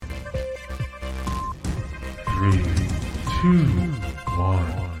Three, two,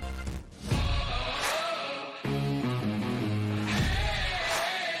 one.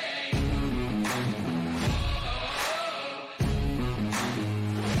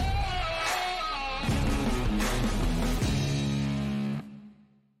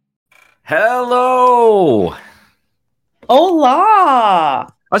 Hello. Hola. I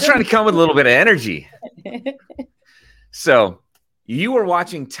was trying to come with a little bit of energy. So you were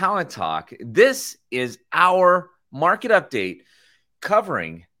watching Talent Talk. This is our market update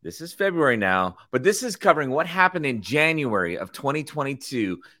covering, this is February now, but this is covering what happened in January of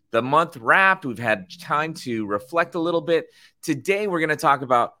 2022. The month wrapped. We've had time to reflect a little bit. Today, we're going to talk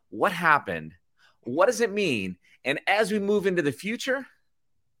about what happened. What does it mean? And as we move into the future,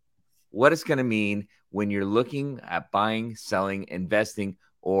 what it's going to mean when you're looking at buying, selling, investing,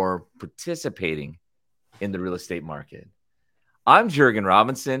 or participating in the real estate market. I'm Jurgen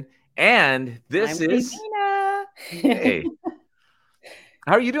Robinson, and this I'm is Christina. Hey.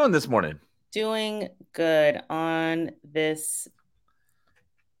 How are you doing this morning? Doing good on this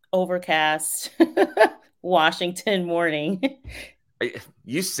overcast Washington morning.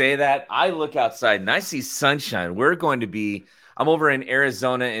 You say that. I look outside and I see sunshine. I'm over in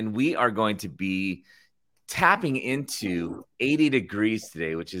Arizona, and we are going to be tapping into 80 degrees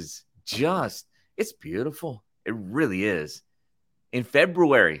today, which is it's beautiful. It really is. In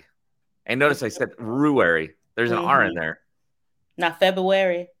February. And notice I said Ruary. There's an R in there. Not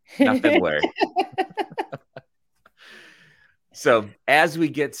February. Not February. So as we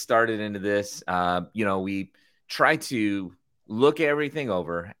get started into this, we try to look everything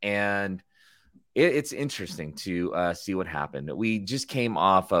over, and it's interesting to see what happened. We just came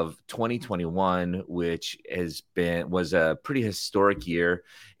off of 2021, which was a pretty historic year.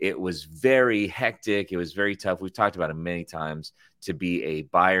 It was very hectic. It was very tough. We've talked about it many times to be a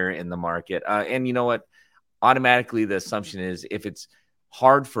buyer in the market. And you know what? Automatically, the assumption is if it's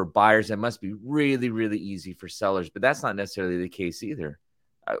hard for buyers, it must be really, really easy for sellers. But that's not necessarily the case either.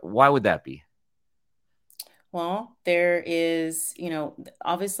 Why would that be? Well, there is,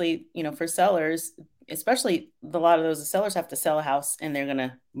 obviously, for sellers, especially a lot of those sellers have to sell a house and they're going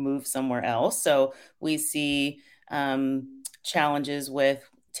to move somewhere else. So we see challenges with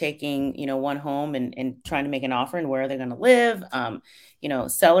taking, one home and trying to make an offer and where they're going to live.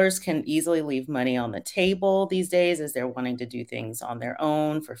 Sellers can easily leave money on the table these days as they're wanting to do things on their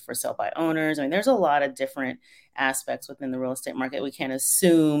own for sell by owners. I mean, there's a lot of different aspects within the real estate market. We can't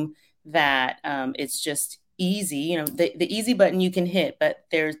assume that it's just easy, the easy button you can hit, but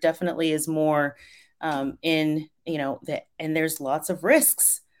there's definitely is more and there's lots of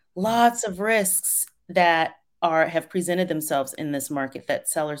risks that have presented themselves in this market that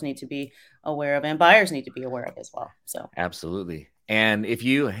sellers need to be aware of and buyers need to be aware of as well. So absolutely. And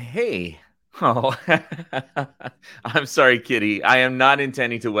I'm sorry, Kitty. I am not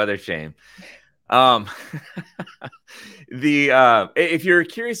intending to weather shame. If you're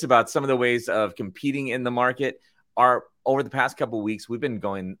curious about some of the ways of competing in the market, over the past couple of weeks, we've been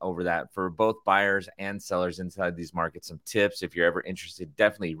going over that for both buyers and sellers inside these markets. Some tips, if you're ever interested,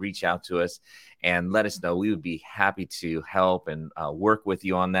 definitely reach out to us and let us know. We would be happy to help and work with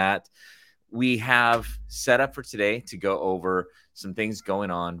you on that. We have set up for today to go over some things going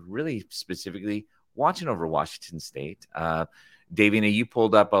on, really specifically watching over Washington State. Davina, you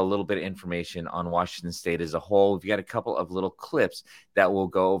pulled up a little bit of information on Washington State as a whole. We've got a couple of little clips that will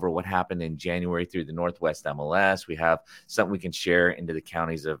go over what happened in January through the Northwest MLS. We have something we can share into the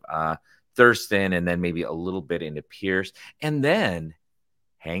counties of Thurston and then maybe a little bit into Pierce. And then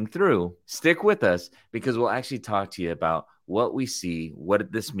hang through, stick with us, because we'll actually talk to you about what we see,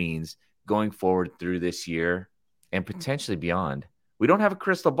 what this means going forward through this year and potentially beyond. We don't have a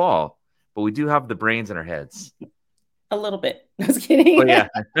crystal ball, but we do have the brains in our heads. A little bit. I was kidding. Oh, yeah.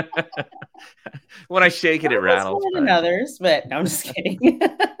 When I shake it, it rattles. More than others, but no, I'm just kidding.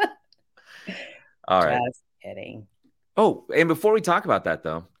 All right. Just kidding. Oh, and before we talk about that,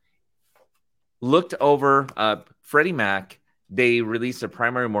 though, looked over Freddie Mac. They released a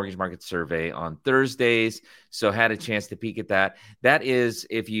primary mortgage market survey on Thursdays, so had a chance to peek at that. That is,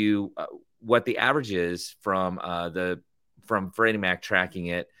 if you what the average is from Freddie Mac tracking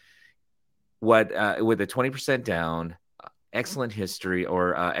it. With a 20% down, excellent history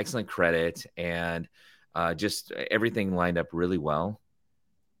or excellent credit, and just everything lined up really well.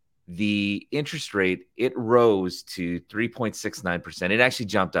 The interest rate, it rose to 3.69%. It actually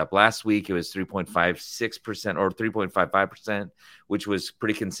jumped up. Last week, it was 3.56% or 3.55%, which was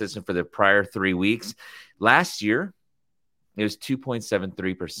pretty consistent for the prior 3 weeks. Last year, it was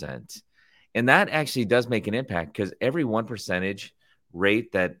 2.73%. And that actually does make an impact because every 1%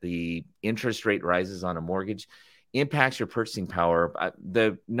 rate that the interest rate rises on a mortgage impacts your purchasing power.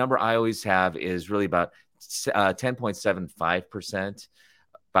 The number I always have is really about 10.75%,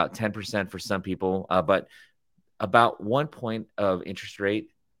 about 10% for some people, but about 1 point of interest rate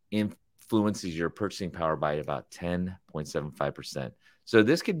influences your purchasing power by about 10.75%. So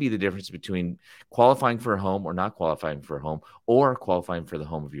this could be the difference between qualifying for a home or not qualifying for a home, or qualifying for the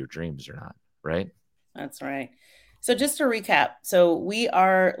home of your dreams or not, right? That's right. So just to recap, so we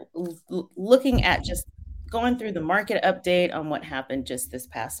are looking at just going through the market update on what happened just this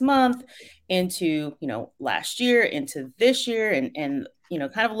past month into, last year, into this year, and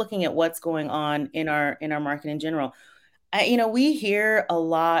kind of looking at what's going on in our market in general. We hear a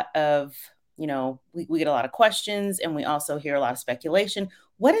lot of, we get a lot of questions, and we also hear a lot of speculation.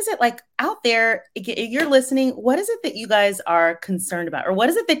 What is it like out there? If you're listening, what is it that you guys are concerned about? Or what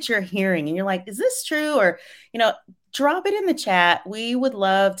is it that you're hearing? And you're like, is this true? Or, drop it in the chat. We would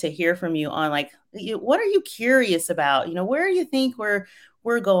love to hear from you on what are you curious about? Where you think we're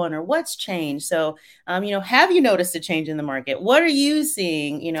going, or what's changed? So, have you noticed a change in the market? What are you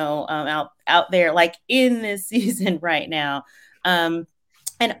seeing, out there, like in this season right now? And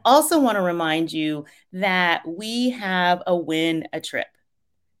also want to remind you that we have a win a trip.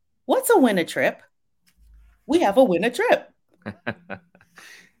 What's a win a trip? We have a win a trip.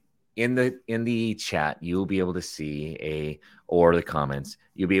 In the chat, you'll be able to see or the comments,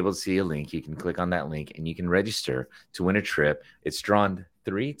 you'll be able to see a link. You can click on that link and you can register to win a trip. It's drawn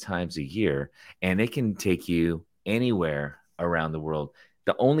 3 times a year, and it can take you anywhere around the world.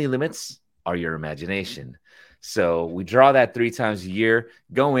 The only limits are your imagination. So we draw that 3 times a year.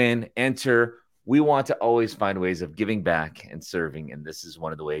 Go in, enter. We want to always find ways of giving back and serving, and this is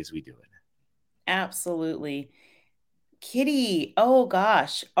one of the ways we do it. Absolutely. Kitty, oh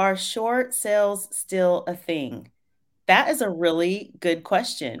gosh, are short sales still a thing? That is a really good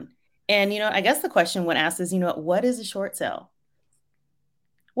question. And, I guess the question when asked is, what is a short sale?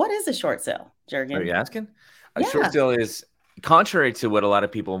 What is a short sale, Jurgen? Are you asking? A short sale is, contrary to what a lot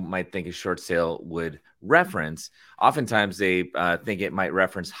of people might think a short sale would reference, oftentimes they think it might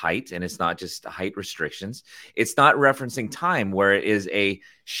reference height, and it's not just height restrictions. It's not referencing time, where it is a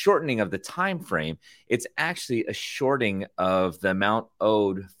shortening of the time frame. It's actually a shorting of the amount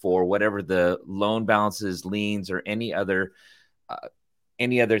owed for whatever the loan balances, liens, or any other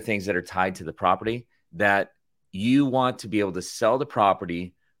things that are tied to the property, that you want to be able to sell the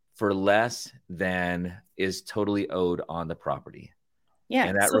property for less than is totally owed on the property. Yeah.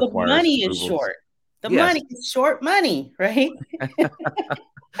 And that so the money approvals. Is short. The money is short money, right?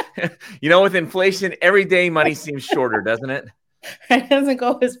 With inflation, every day money seems shorter, doesn't it? It doesn't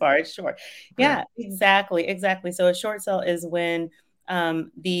go as far. It's short. Yeah, exactly. So a short sale is when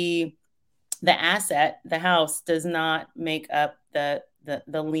the asset, the house, does not make up the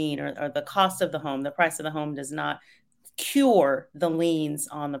lien or the cost of the home. The price of the home does not cure the liens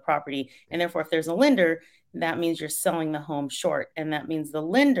on the property. And therefore, if there's a lender, that means you're selling the home short. And that means the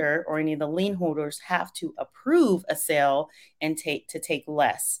lender or any of the lien holders have to approve a sale and take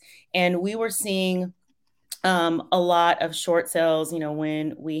less. And we were seeing a lot of short sales,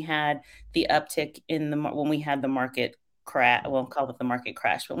 when we had the uptick when we had the market crash, well, call it the market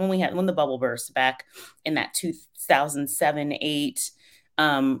crash, but when the bubble burst back in that 2007-8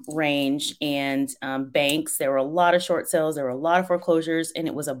 range, and banks, there were a lot of short sales, there were a lot of foreclosures, and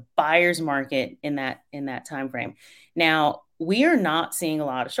it was a buyer's market in that time frame. Now, we are not seeing a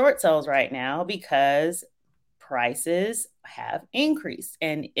lot of short sales right now because prices have increased.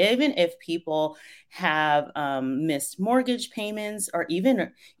 And even if people have missed mortgage payments, or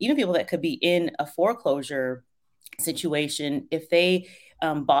even people that could be in a foreclosure situation, if they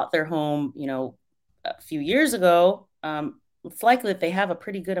bought their home, a few years ago, it's likely that they have a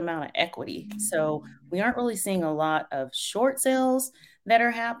pretty good amount of equity. So we aren't really seeing a lot of short sales that are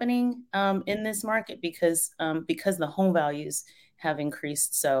happening in this market because the home values have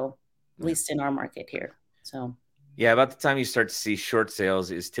increased. So at least in our market here. So yeah, about the time you start to see short sales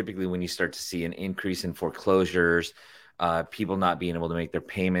is typically when you start to see an increase in foreclosures, people not being able to make their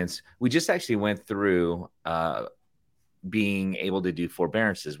payments. We just actually went through being able to do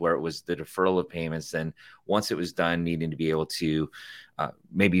forbearances, where it was the deferral of payments, and once it was done, needing to be able to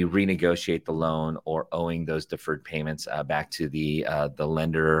maybe renegotiate the loan or owing those deferred payments back to the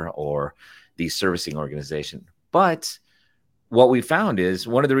lender or the servicing organization. But what we found is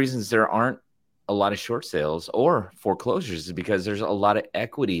one of the reasons there aren't a lot of short sales or foreclosures is because there's a lot of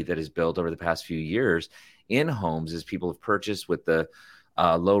equity that is built over the past few years in homes as people have purchased with the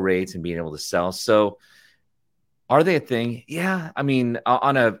low rates and being able to sell. So are they a thing? Yeah. I mean,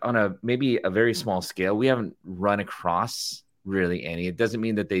 on a maybe a very small scale, we haven't run across really any. It doesn't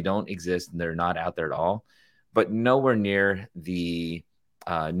mean that they don't exist and they're not out there at all, but nowhere near the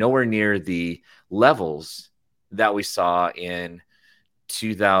levels that we saw in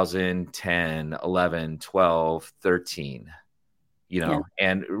 2010, 11, 12, 13,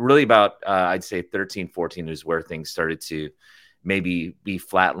 and really about, I'd say 13, 14 is where things started to maybe be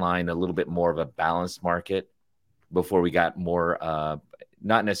flatline, a little bit more of a balanced market before we got more,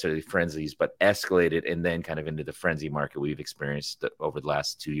 not necessarily frenzies, but escalated and then kind of into the frenzy market we've experienced over the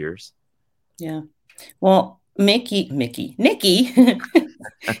last 2 years. Yeah. Well, Nikki Nikki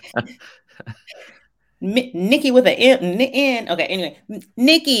with an N. Okay. Anyway,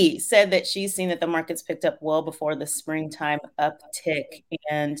 Nikki said that she's seen that the market's picked up well before the springtime uptick.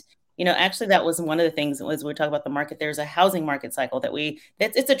 And, actually that was one of the things as we talk about the market, there's a housing market cycle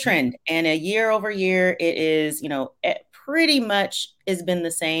it's a trend, and a year over year, it is, it pretty much has been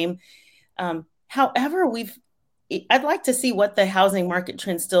the same. However, I'd like to see what the housing market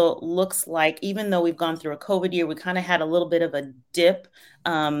trend still looks like, even though we've gone through a COVID year. We kind of had a little bit of a dip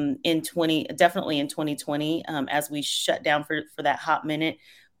definitely in 2020 as we shut down for that hot minute.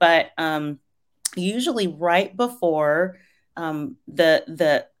 But usually right before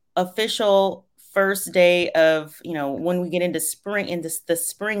the official first day of, when we get into the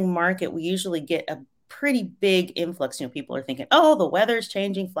spring market, we usually get a pretty big influx. People are thinking, oh, the weather's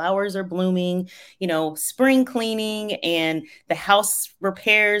changing, flowers are blooming, spring cleaning and the house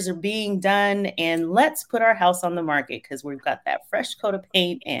repairs are being done. And let's put our house on the market because we've got that fresh coat of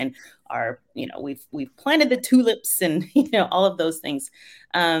paint and we've planted the tulips and, all of those things.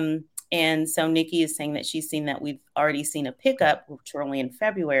 And so Nikki is saying that she's seen that we've already seen a pickup, which we're only in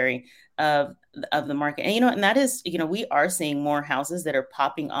February, of the market. And, and that is, we are seeing more houses that are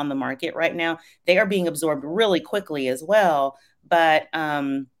popping on the market right now. They are being absorbed really quickly as well. But,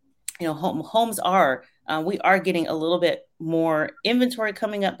 homes are, we are getting a little bit more inventory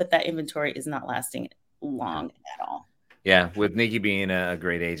coming up, but that inventory is not lasting long at all. Yeah, with Nikki being a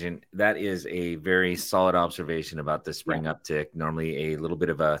great agent, that is a very solid observation about the spring uptick. Normally a little bit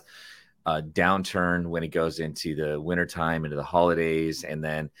of a downturn when it goes into the wintertime, into the holidays, and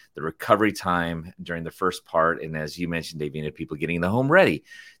then the recovery time during the first part. And as you mentioned, Davina, people getting the home ready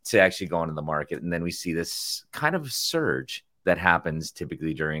to actually go into the market. And then we see this kind of surge that happens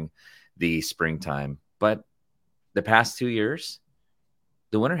typically during the springtime. But the past 2 years,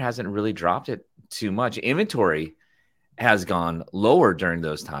 the winter hasn't really dropped it too much. Inventory has gone lower during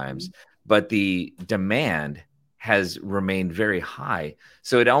those times, but the demand has remained very high.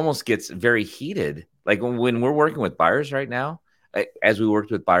 So it almost gets very heated. Like when we're working with buyers right now, as we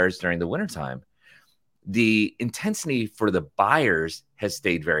worked with buyers during the wintertime, the intensity for the buyers has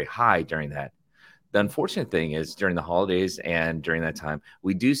stayed very high during that. The unfortunate thing is during the holidays and during that time,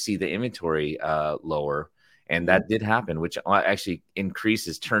 we do see the inventory lower. And that did happen, which actually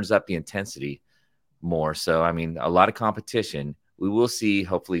turns up the intensity more. So, I mean, a lot of competition. We will see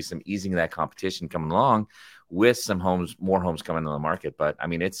hopefully some easing of that competition coming along with some more homes coming on the market. But I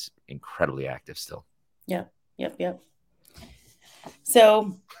mean, it's incredibly active still. Yep.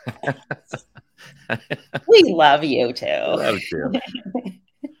 So we love you too. Love you.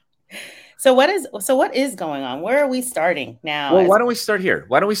 So what is going on? Where are we starting now? Well, why don't we start here?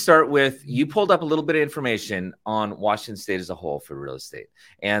 Why don't we start with, you pulled up a little bit of information on Washington State as a whole for real estate.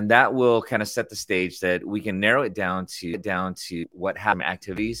 And that will kind of set the stage that we can narrow it down to what happened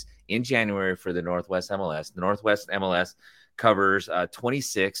activities in January for the Northwest MLS. The Northwest MLS covers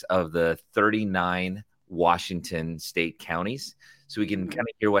 26 of the 39 Washington State counties. So we can kind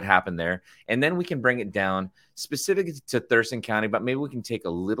of hear what happened there. And then we can bring it down specifically to Thurston County, but maybe we can take a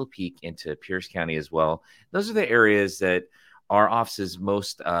little peek into Pierce County as well. Those are the areas that our offices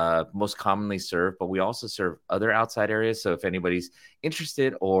most commonly serve, but we also serve other outside areas. So if anybody's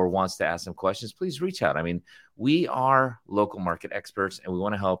interested or wants to ask some questions, please reach out. I mean, we are local market experts and we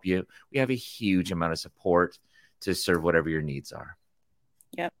want to help you. We have a huge amount of support to serve whatever your needs are.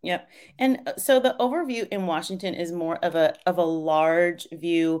 Yep. And so the overview in Washington is more of a large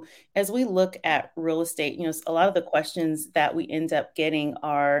view. As we look at real estate, a lot of the questions that we end up getting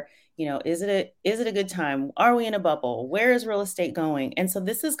are, is it a good time? Are we in a bubble? Where is real estate going? And so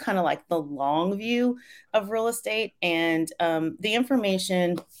this is kind of like the long view of real estate, and the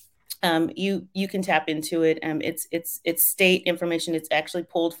information you can tap into it. It's state information. It's actually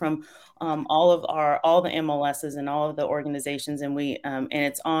pulled from all the MLSs and all of the organizations, and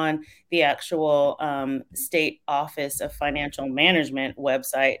it's on the actual State Office of Financial Management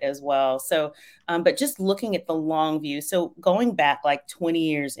website as well. So, but just looking at the long view, so going back like 20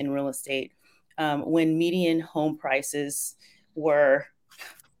 years in real estate, when median home prices were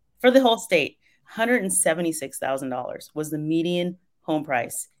for the whole state $176,000 was the median home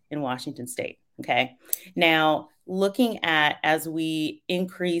price in Washington state. Okay. Now, looking at as we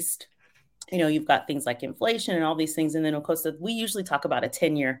increased, you've got things like inflation and all these things. And then, of course, we usually talk about a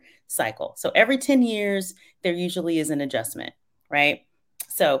 10-year cycle. So every 10 years, there usually is an adjustment, right?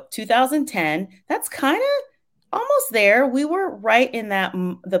 So 2010, that's kind of almost there. We were right in that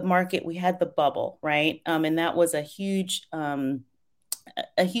the market. We had the bubble, right? And that was a huge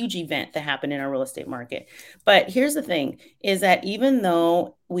event that happened in our real estate market. But here's the thing is that even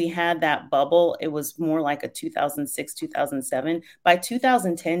though we had that bubble, it was more like a 2006, 2007. By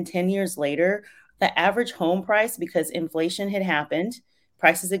 2010, 10 years later, the average home price, because inflation had happened,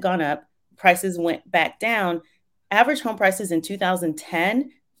 prices had gone up, prices went back down. Average home prices in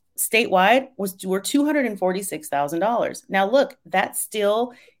 2010 statewide were $246,000. Now, look, that's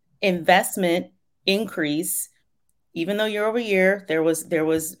still investment increase. Even though year over year there was there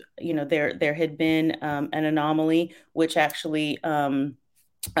had been an anomaly which actually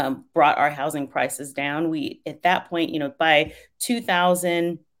brought our housing prices down. We at that point, by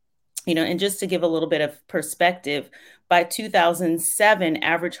 2000, and just to give a little bit of perspective, by 2007,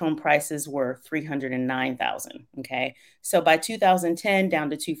 average home prices were $309,000. Okay, so by 2010, down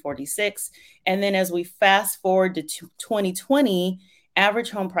to 246, and then as we fast forward to 2020. Average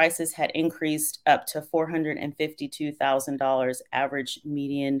home prices had increased up to $452,000 average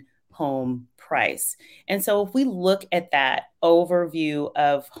median home price. And so if we look at that overview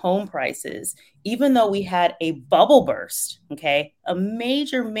of home prices, even though we had a bubble burst, okay, a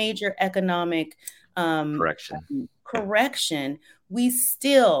major economic correction, we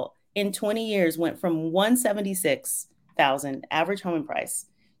still in 20 years went from $176,000 average home price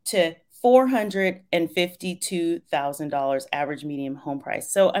to $452,000 average median home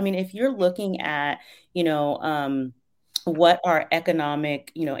price. So, I mean, if you're looking at, what our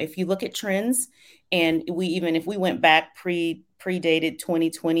economic, if you look at trends, and if we went back predated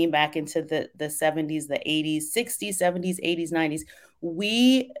 2020 back into the 70s, the 80s, 60s, 70s, 80s, 90s,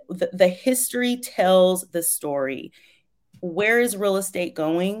 the history tells the story. Where is real estate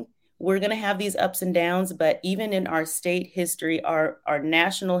going? We're going to have these ups and downs, but even in our state history, our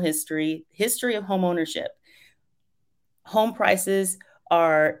national history of home ownership, home prices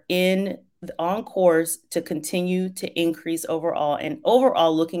are on course to continue to increase overall. And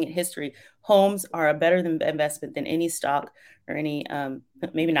overall, looking at history, homes are a better investment than any stock or any,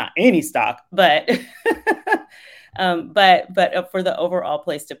 maybe not any stock, but but for the overall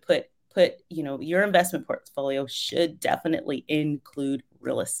place to put your investment portfolio should definitely include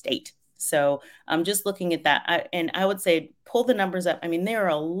real estate. So I'm just looking at that. I would say pull the numbers up. I mean, there are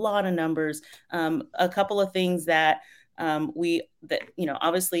a lot of numbers. A couple of things that obviously,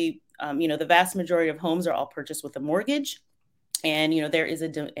 the vast majority of homes are all purchased with a mortgage. And, there is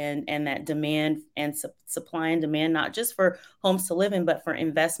and that demand and supply and demand, not just for homes to live in, but for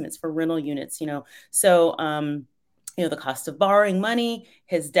investments, for rental units, So, the cost of borrowing money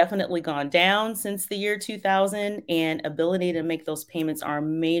has definitely gone down since the year 2000, and ability to make those payments are a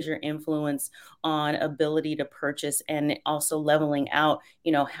major influence on ability to purchase, and also leveling out.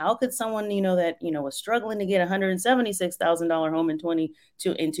 How could someone, that, was struggling to get $176,000 home in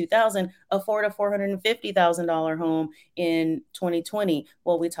 2000 afford a $450,000 home in 2020?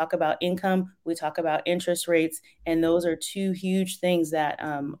 Well, we talk about income, we talk about interest rates, and those are two huge things that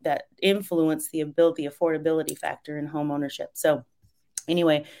that influence the affordability factor in home ownership. So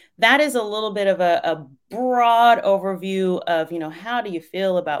anyway, that is a little bit of a broad overview of, how do you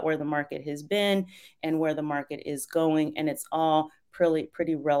feel about where the market has been and where the market is going? And it's all pretty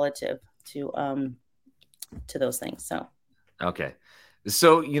relative to those things. So, okay.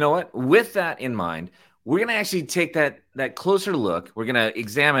 So, you know what? With that in mind, we're going to actually take that closer look. We're going to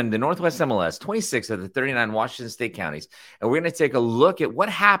examine the Northwest MLS, 26 of the 39 Washington state counties, and we're going to take a look at what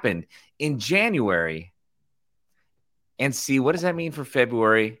happened in January and see what does that mean for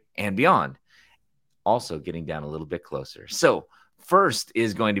February and beyond. Also getting down a little bit closer. So first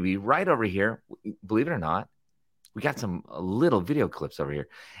is going to be right over here. Believe it or not, we got some little video clips over here.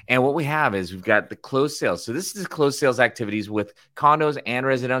 And what we have is we've got the closed sales. So this is closed sales activities with condos and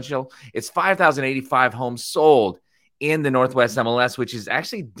residential. It's 5,085 homes sold in the Northwest MLS, which is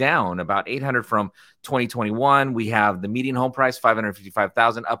actually down about 800 from 2021. We have the median home price,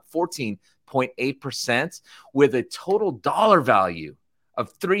 $555,000, up 14.8%, with a total dollar value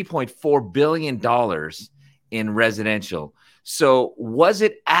of $3.4 billion in residential. So was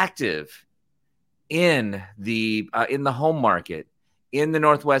it active in the home market in the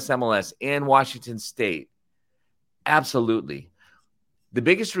Northwest MLS in Washington state? Absolutely. The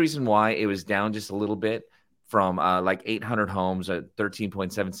biggest reason why it was down just a little bit, from like 800 homes at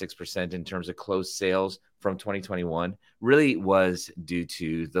 13.76% in terms of closed sales from 2021 really was due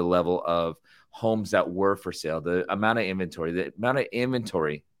to the level of homes that were for sale. The amount of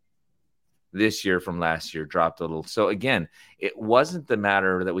inventory this year from last year dropped a little. So again, it wasn't the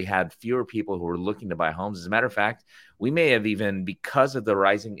matter that we had fewer people who were looking to buy homes. As a matter of fact, we may have even, because of the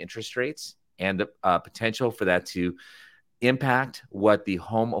rising interest rates and the potential for that to impact what the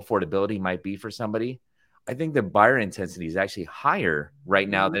home affordability might be for somebody, I think the buyer intensity is actually higher right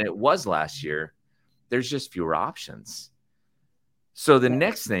now than it was last year. There's just fewer options. So the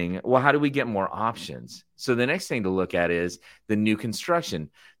next thing, well, how do we get more options? So the next thing to look at is the new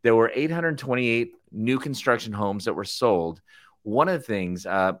construction. There were 828 new construction homes that were sold. One of the things,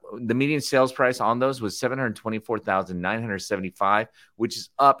 the median sales price on those was $724,975, which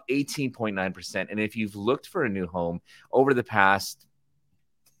is up 18.9%. And if you've looked for a new home over the past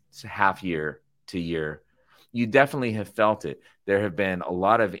half year to year, you definitely have felt it. There have been a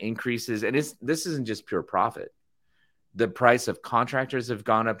lot of increases, and this isn't just pure profit. The price of contractors have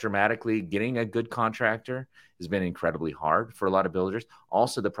gone up dramatically. Getting a good contractor has been incredibly hard for a lot of builders.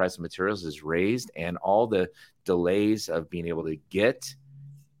 Also, the price of materials is raised, and all the delays of being able to get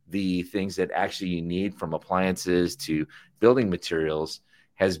the things that actually you need, from appliances to building materials,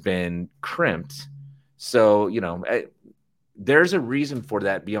 has been crimped. So, there's a reason for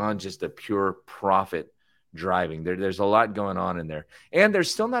that beyond just a pure profit driving. There's a lot going on in there. And there's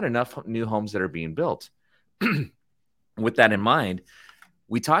still not enough new homes that are being built. With that in mind,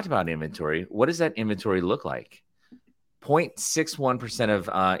 we talked about inventory. What does that inventory look like? 0.61% of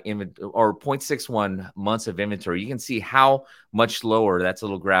or 0.61 months of inventory. You can see how much lower. That's a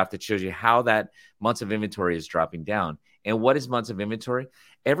little graph that shows you how that months of inventory is dropping down. And what is months of inventory?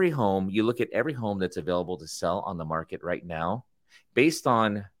 You look at every home that's available to sell on the market right now, based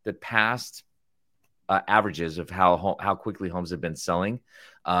on the past averages of how quickly homes have been selling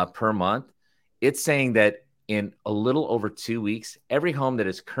per month. It's saying that in a little over 2 weeks, every home that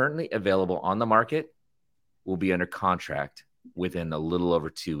is currently available on the market will be under contract within a little over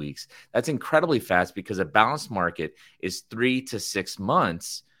 2 weeks. That's incredibly fast, because a balanced market is 3 to 6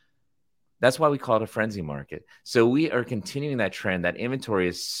 months. That's why we call it a frenzy market. So we are continuing that trend. That inventory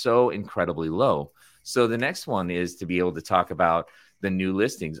is so incredibly low. So the next one is to be able to talk about the new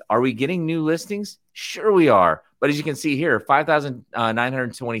listings. Are we getting new listings? Sure we are. But as you can see here,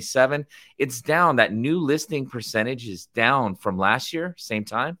 5,927, it's down. That new listing percentage is down from last year, same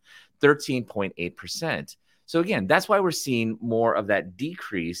time, 13.8%. So again, that's why we're seeing more of that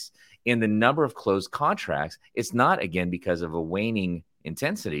decrease in the number of closed contracts. It's not, again, because of a waning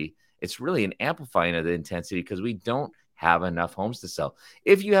intensity. It's really an amplifying of the intensity because we don't have enough homes to sell.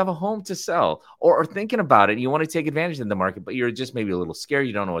 If you have a home to sell or are thinking about it and you want to take advantage of the market, but you're just maybe a little scared,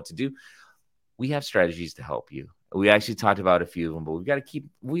 you don't know what to do, we have strategies to help you. We actually talked about a few of them, but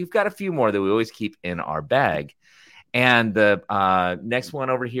we've got a few more that we always keep in our bag. And the next one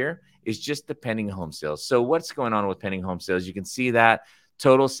over here is just the pending home sales. So what's going on with pending home sales? You can see that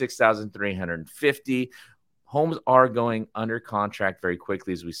total 6,350. Homes are going under contract very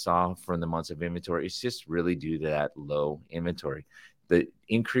quickly, as we saw from the months of inventory. It's just really due to that low inventory. The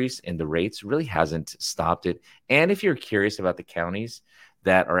increase in the rates really hasn't stopped it. And if you're curious about the counties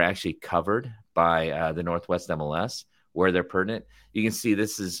that are actually covered by the Northwest MLS, where they're pertinent, you can see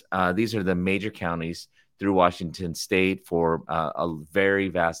these are the major counties through Washington State for a very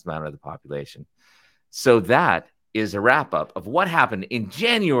vast amount of the population. So that is a wrap up of what happened in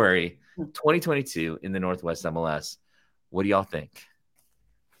January 2022 in the Northwest MLS. What do y'all think?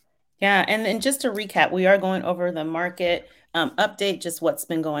 Yeah, and then just to recap, we are going over the market update, just what's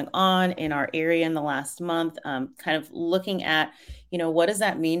been going on in our area in the last month, kind of looking at, what does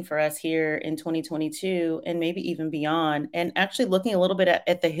that mean for us here in 2022 and maybe even beyond, and actually looking a little bit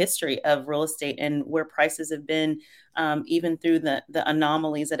at the history of real estate and where prices have been, even through the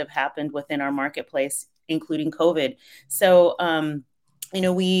anomalies that have happened within our marketplace, including COVID. So,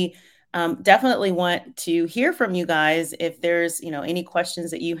 we definitely want to hear from you guys if there's, any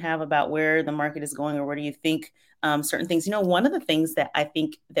questions that you have about where the market is going or where do you think certain things. One of the things that I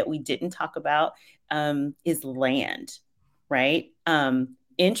think that we didn't talk about is land, right?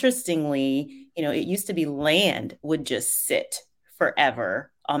 Interestingly, it used to be land would just sit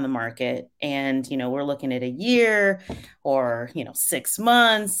forever on the market. And, we're looking at a year or, 6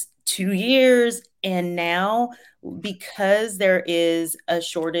 months, 2 years. And now, because there is a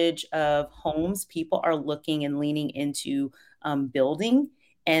shortage of homes, people are looking and leaning into building.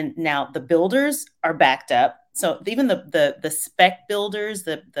 And now the builders are backed up So even the spec builders,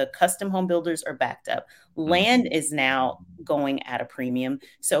 the custom home builders are backed up. Land is now going at a premium.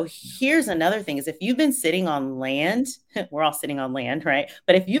 So here's another thing: is if you've been sitting on land, we're all sitting on land, right?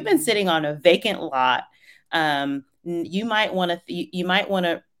 But if you've been sitting on a vacant lot, you might want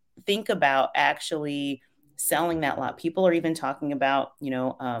to think about actually selling that lot. People are even talking about,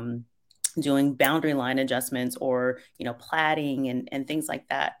 doing boundary line adjustments or, platting and things like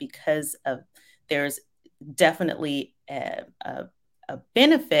that, because of there's definitely a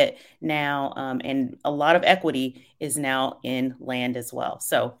benefit now, and a lot of equity is now in land as well.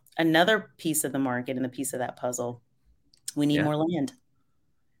 So another piece of the market and the piece of that puzzle, we need more land.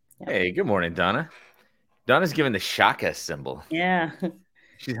 Yeah. Hey, good morning, Donna. Donna's giving the Shaka symbol. Yeah.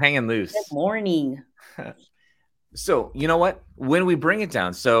 She's hanging loose. Good morning. So, you know what? When we bring it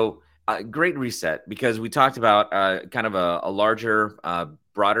down, great reset, because we talked about kind of a larger,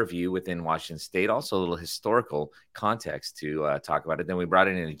 broader view within Washington State, also a little historical context to talk about it. Then we brought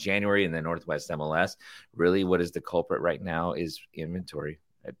it into January and then Northwest MLS. Really, what is the culprit right now is inventory.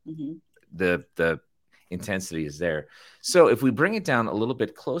 The intensity is there. So if we bring it down a little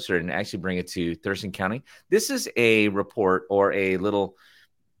bit closer and actually bring it to Thurston County, this is a report or a little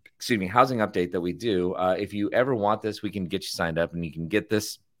housing update that we do. If you ever want this, we can get you signed up and you can get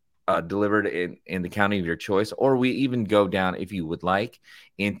this delivered in the county of your choice, or we even go down, if you would like,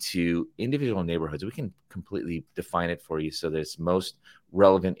 into individual neighborhoods. We can completely define it for you so that it's most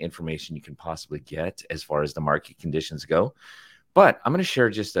relevant information you can possibly get as far as the market conditions go. But I'm going to share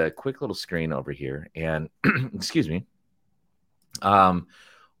just a quick little screen over here. And excuse me.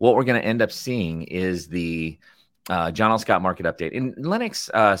 What we're going to end up seeing is the John L. Scott market update. And Lennox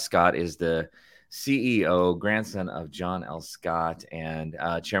Scott is the CEO, grandson of John L. Scott, and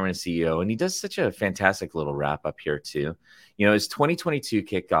chairman and CEO. And he does such a fantastic little wrap up here too. As 2022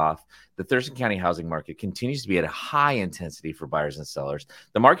 kicked off, the Thurston County housing market continues to be at a high intensity for buyers and sellers.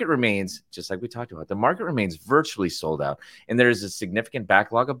 The market remains, just like we talked about, the market remains virtually sold out. And there is a significant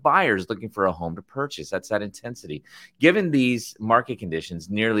backlog of buyers looking for a home to purchase. That's that intensity. Given these market conditions,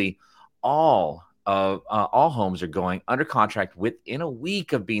 nearly all homes are going under contract within a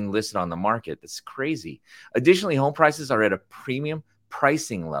week of being listed on the market. That's crazy. Additionally, home prices are at a premium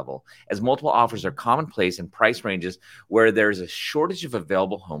pricing level, as multiple offers are commonplace in price ranges where there's a shortage of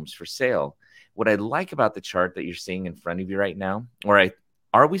available homes for sale. What I like about the chart that you're seeing in front of you right now,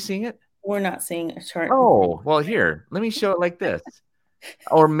 are we seeing it? We're not seeing a chart. Oh, well, here, let me show it like this.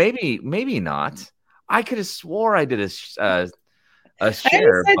 Or maybe not. I could have swore I did a share. I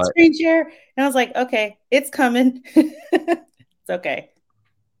said screen share, and I was like, okay, it's coming. It's okay.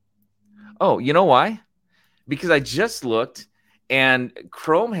 Oh, you know why? Because I just looked, and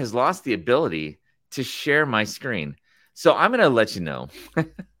Chrome has lost the ability to share my screen. So I'm going to let you know.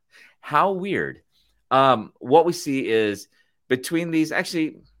 How weird. What we see is between these,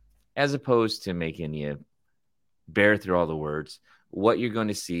 actually, as opposed to making you bear through all the words, what you're going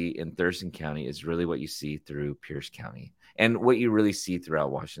to see in Thurston County is really what you see through Pierce County and what you really see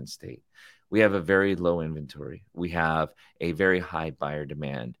throughout Washington State. We have a very low inventory. We have a very high buyer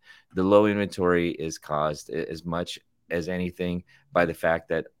demand. The low inventory is caused as much as anything by the fact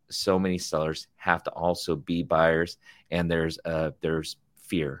that so many sellers have to also be buyers, and there's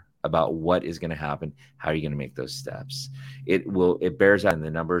fear about what is going to happen. How are you going to make those steps? It bears out in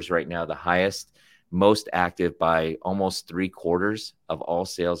the numbers right now. The highest, most active by almost 3/4 of all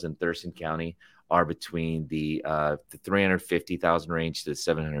sales in Thurston County are between the 350,000 range to the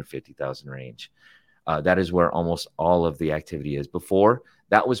 750,000 range. That is where almost all of the activity is. Before,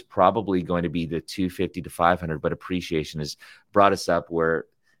 that was probably going to be the 250 to 500, but appreciation has brought us up where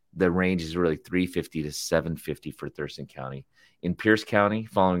the range is really 350 to 750 for Thurston County. In Pierce County,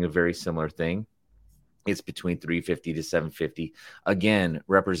 following a very similar thing, it's between 350 to 750, again,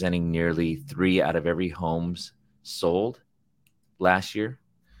 representing nearly 3 out of every homes sold last year,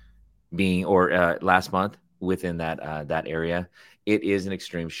 last month within that area. It is an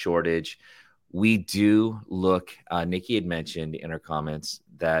extreme shortage. We do look, Nikki had mentioned in her comments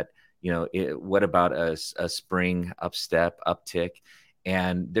that, what about a spring uptick?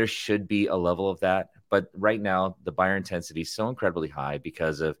 And there should be a level of that. But right now, the buyer intensity is so incredibly high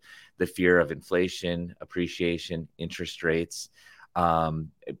because of the fear of inflation, appreciation, interest rates.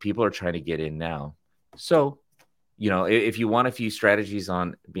 People are trying to get in now. So, if you want a few strategies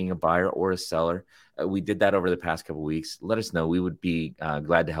on being a buyer or a seller, we did that over the past couple of weeks. Let us know. We would be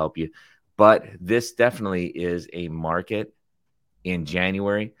glad to help you. But this definitely is a market in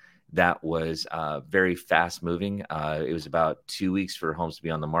January that was very fast moving. It was about 2 weeks for homes to be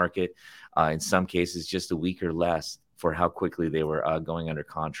on the market. In some cases, just a week or less for how quickly they were going under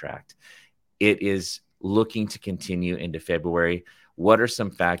contract. It is looking to continue into February. What are some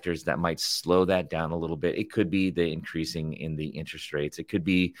factors that might slow that down a little bit? It could be the increasing in the interest rates. It could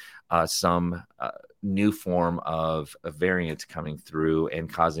be some new form of a variant coming through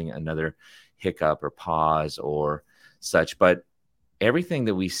and causing another hiccup or pause or such. But everything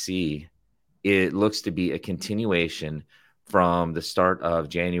that we see, it looks to be a continuation from the start of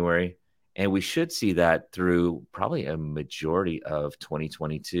January. And we should see that through probably a majority of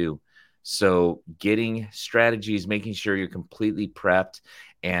 2022. So getting strategies, making sure you're completely prepped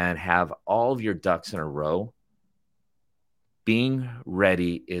and have all of your ducks in a row, being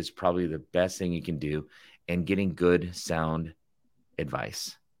ready is probably the best thing you can do, and getting good, sound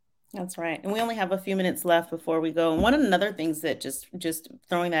advice. That's right. And we only have a few minutes left before we go. And one of the other things that just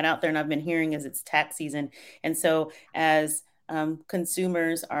throwing that out there, and I've been hearing, is it's tax season. And so as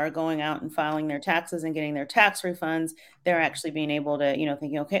consumers are going out and filing their taxes and getting their tax refunds, they're actually being able to,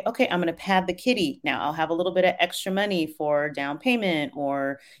 thinking, okay, I'm going to pad the kitty. Now I'll have a little bit of extra money for down payment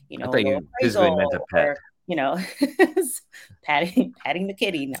or, I thought you physically meant a pet. Patting the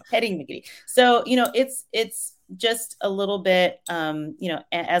kitty, now petting the kitty. So, it's just a little bit,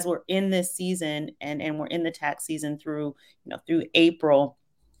 as we're in this season and we're in the tax season through April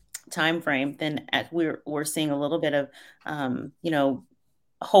timeframe, then we're seeing a little bit of,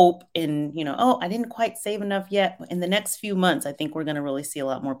 hope in, I didn't quite save enough yet. In the next few months, I think we're going to really see a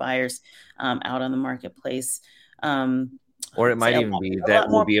lot more buyers out on the marketplace. Or it might even be that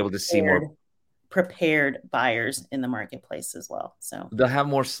we'll be able to see more prepared buyers in the marketplace as well. So they'll have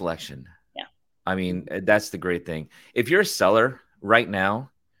more selection. Yeah. I mean, that's the great thing. If you're a seller right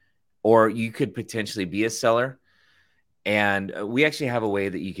now, or you could potentially be a seller, and we actually have a way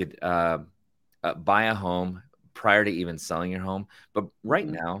that you could buy a home prior to even selling your home. But right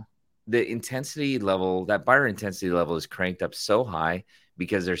now, the intensity level, that buyer intensity level is cranked up so high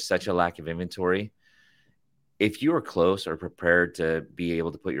because there's such a lack of inventory. If you are close or prepared to be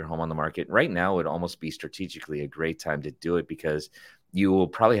able to put your home on the market right now, would almost be strategically a great time to do it, because you will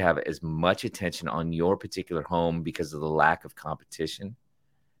probably have as much attention on your particular home because of the lack of competition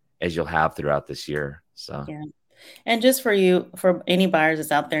as you'll have throughout this year. So, yeah. And just for any buyers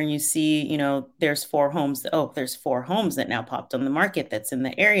that's out there and you see, there's 4 homes. There's 4 homes that now popped on the market that's in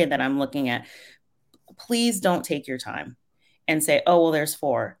the area that I'm looking at. Please don't take your time and say, oh, well, there's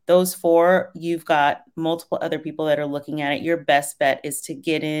 4. Those 4, you've got multiple other people that are looking at it. Your best bet is to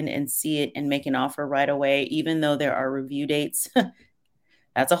get in and see it and make an offer right away, even though there are review dates.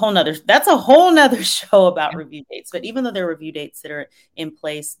 That's a whole nother show about review dates. But even though there are review dates that are in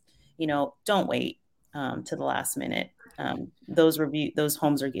place, don't wait to the last minute. Those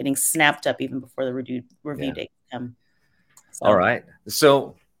homes are getting snapped up even before the review date come. So. All right.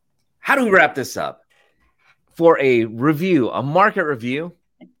 So how do we wrap this up? For a market review,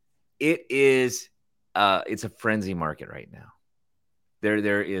 it's a frenzy market right now.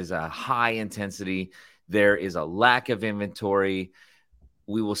 There is a high intensity. There is a lack of inventory.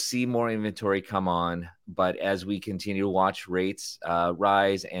 We will see more inventory come on, but as we continue to watch rates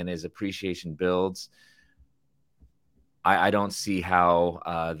rise and as appreciation builds, I don't see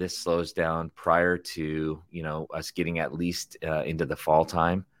how this slows down prior to us getting at least into the fall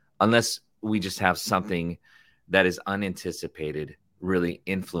time, unless we just have something that is unanticipated really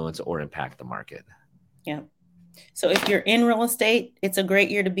influence or impact the market. Yeah. So if you're in real estate, it's a great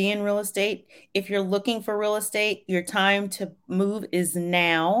year to be in real estate. If you're looking for real estate, your time to move is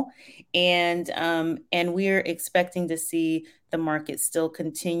now. And we're expecting to see the market still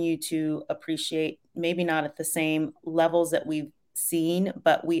continue to appreciate, maybe not at the same levels that we've seen,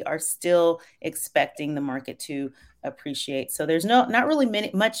 but we are still expecting the market to appreciate. So there's not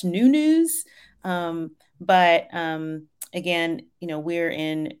really much new news. But again, we're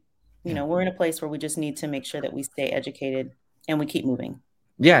in a place where we just need to make sure that we stay educated and we keep moving.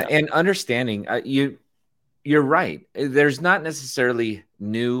 Yeah. And understanding, you're right. There's not necessarily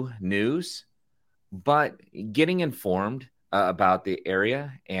new news, but getting informed about the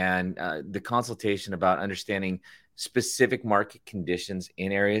area and the consultation about understanding specific market conditions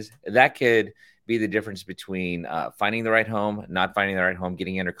in areas, that could be the difference between finding the right home, not finding the right home,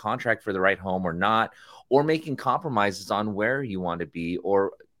 getting under contract for the right home or not, or making compromises on where you want to be.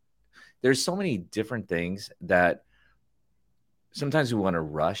 Or there's so many different things that sometimes we want to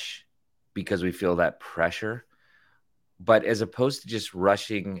rush because we feel that pressure. But as opposed to just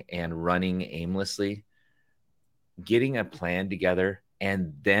rushing and running aimlessly, getting a plan together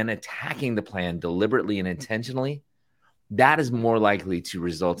and then attacking the plan deliberately and intentionally, that is more likely to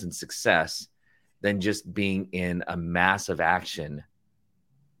result in success than just being in a massive action,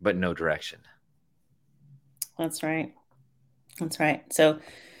 but no direction. That's right. So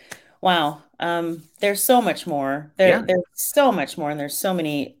Wow. There's so much more. Yeah. There's so much more, and there's so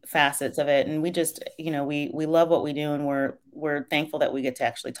many facets of it. And we just, we love what we do, and we're thankful that we get to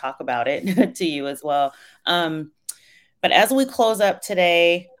actually talk about it to you as well. Um, but as we close up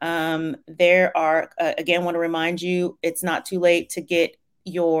today, there are again want to remind you, it's not too late to get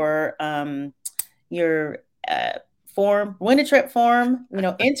your form, win a trip form.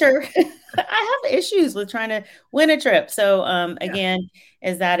 Enter. I have issues with trying to win a trip. So again,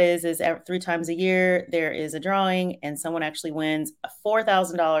 as that is 3 times a year, there is a drawing, and someone actually wins a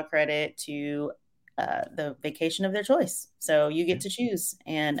 $4,000 credit to the vacation of their choice. So you get to choose.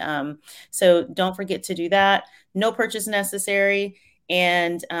 And so don't forget to do that. No purchase necessary.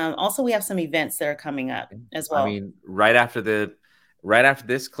 And also, we have some events that are coming up as well. I mean, right after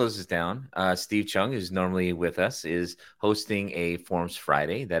this closes down, Steve Chung, who's normally with us, is hosting a Forums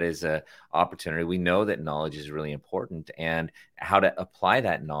Friday. That is an opportunity. We know that knowledge is really important, and how to apply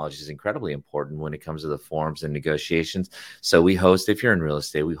that knowledge is incredibly important when it comes to the forums and negotiations. So we host, if you're in real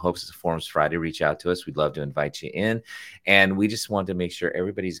estate, we host a Forums Friday. Reach out to us. We'd love to invite you in. And we just want to make sure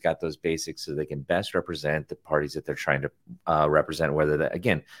everybody's got those basics so they can best represent the parties that they're trying to represent, whether that,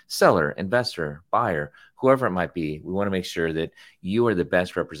 again, seller, investor, buyer, whoever it might be. We want to make sure that you are the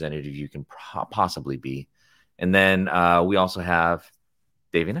best representative you can possibly be. And then we also have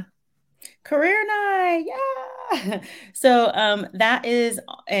Davina. Career night. Yeah. So that is,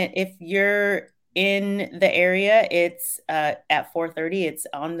 if you're in the area, it's at 4:30. It's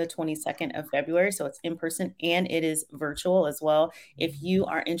on the 22nd of February. So it's in person and it is virtual as well. If you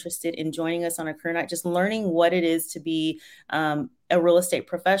are interested in joining us on a career night, just learning what it is to be a real estate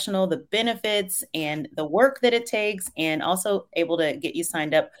professional, the benefits and the work that it takes, and also able to get you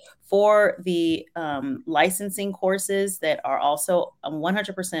signed up for the licensing courses that are also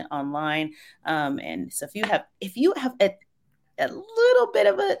 100% online. And so if you have a little bit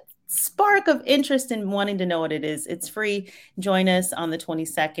of a spark of interest in wanting to know what it is, it's free. Join us on the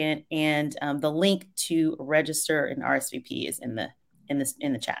 22nd, and the link to register and RSVP is in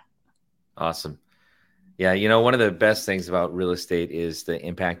the chat. Awesome. Yeah, one of the best things about real estate is the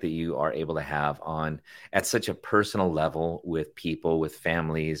impact that you are able to have at such a personal level with people, with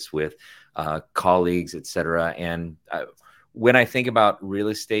families, with colleagues, etc. And when I think about real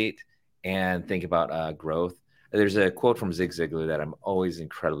estate and think about growth, there's a quote from Zig Ziglar that I'm always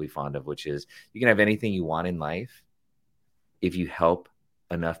incredibly fond of, which is, you can have anything you want in life if you help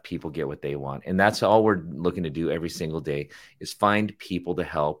enough people get what they want. And that's all we're looking to do every single day, is find people to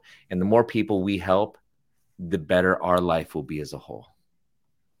help. And the more people we help, the better our life will be as a whole.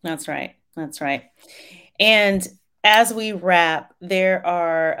 That's right. That's right. And as we wrap,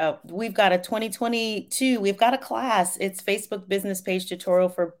 we've got a 2022, we've got a class. It's Facebook business page tutorial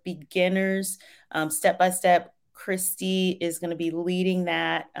for beginners, step-by-step. Christy is going to be leading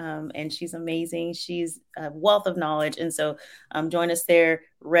that. And she's amazing. She's a wealth of knowledge. And so join us there,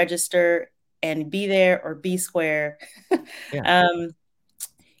 register, and be there or be square. Yeah.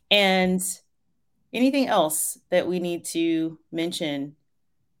 And anything else that we need to mention?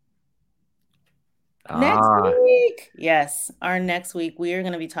 Next week. Yes. Our next week, we are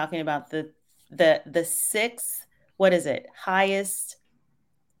going to be talking about the sixth, what is it? Highest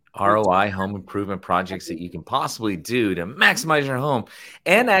ROI home improvement projects that you can possibly do to maximize your home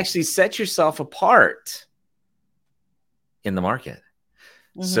and actually set yourself apart in the market.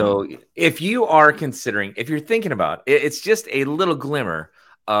 Mm-hmm. So if you're thinking about it, it's just a little glimmer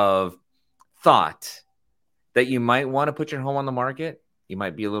of thought that you might want to put your home on the market. You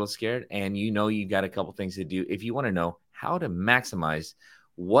might be a little scared, and you got a couple things to do. If you want to know how to maximize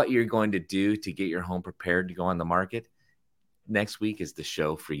what you're going to do to get your home prepared to go on the market, next week is the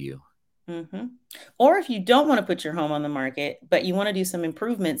show for you. Mm-hmm. Or if you don't want to put your home on the market, but you want to do some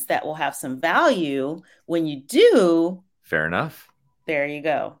improvements that will have some value when you do. Fair enough. There you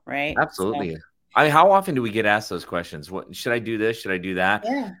go. Right. Absolutely. So, I mean, how often do we get asked those questions? What should I do this? Should I do that?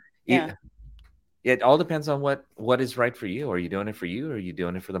 Yeah. It all depends on what is right for you. Are you doing it for you, or are you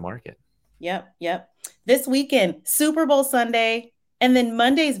doing it for the market? Yep. This weekend, Super Bowl Sunday, and then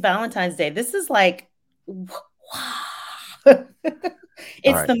Monday's Valentine's Day. This is like, wow.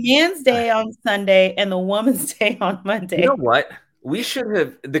 It's the man's day on Sunday and the woman's day on Monday. You know what?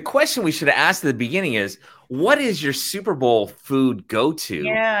 The question we should have asked at the beginning is, what is your Super Bowl food go-to?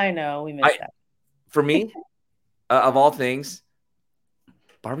 Yeah, I know. We missed that. For me, of all things,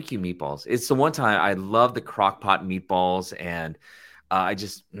 barbecue meatballs. It's the one time I love the crock pot meatballs, and I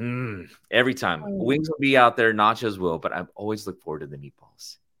just every time wings will be out there, nachos will, but I always look forward to the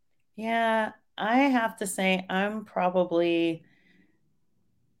meatballs. Yeah, I have to say I'm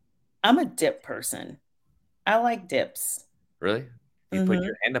a dip person. I like dips. Really? You put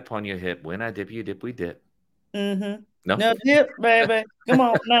your hand upon your hip. When I dip, you dip, we dip. Mm-hmm. No? No dip, baby. Come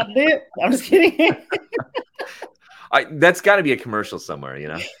on, not dip. I'm just kidding. That's got to be a commercial somewhere, you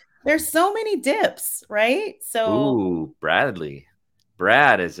know? There's so many dips, right? So, ooh, Bradley.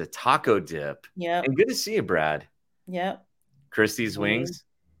 Brad is a taco dip. yep. And good to see you, Brad. Yep. Christie's Wings,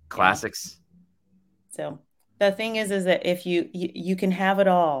 classics. So the thing is that if you can have it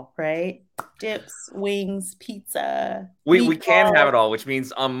all, right? Dips, wings, pizza. We can meatballs. have it all, which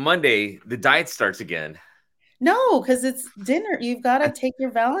means on Monday the diet starts again. No, because it's dinner. You've got to take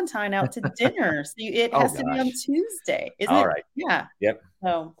your Valentine out to dinner. So it has to be on Tuesday. Isn't all it? right. Yeah. Yep.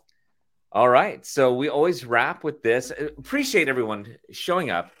 So. All right. So we always wrap with this. Appreciate everyone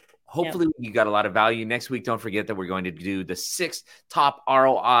showing up. Hopefully you got a lot of value. Next week, don't forget that we're going to do the 6 top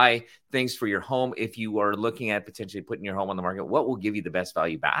ROI things for your home. If you are looking at potentially putting your home on the market, what will give you the best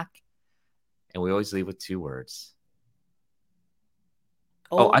value back? And we always leave with 2 words.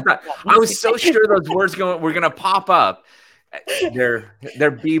 I was so sure those words were going to pop up. They're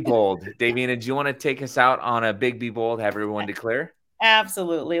be bold. Davina, do you want to take us out on a big be bold? Have everyone declare?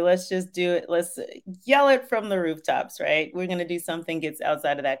 Absolutely. Let's just do it. Let's yell it from the rooftops, right? We're going to do something gets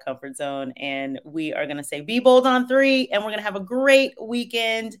outside of that comfort zone. And we are going to say, be bold on 3. And we're going to have a great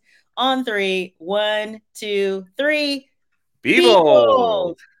weekend on 3. 1, 2, 3. Be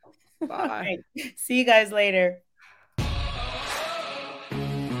bold. Bye. Right. See you guys later.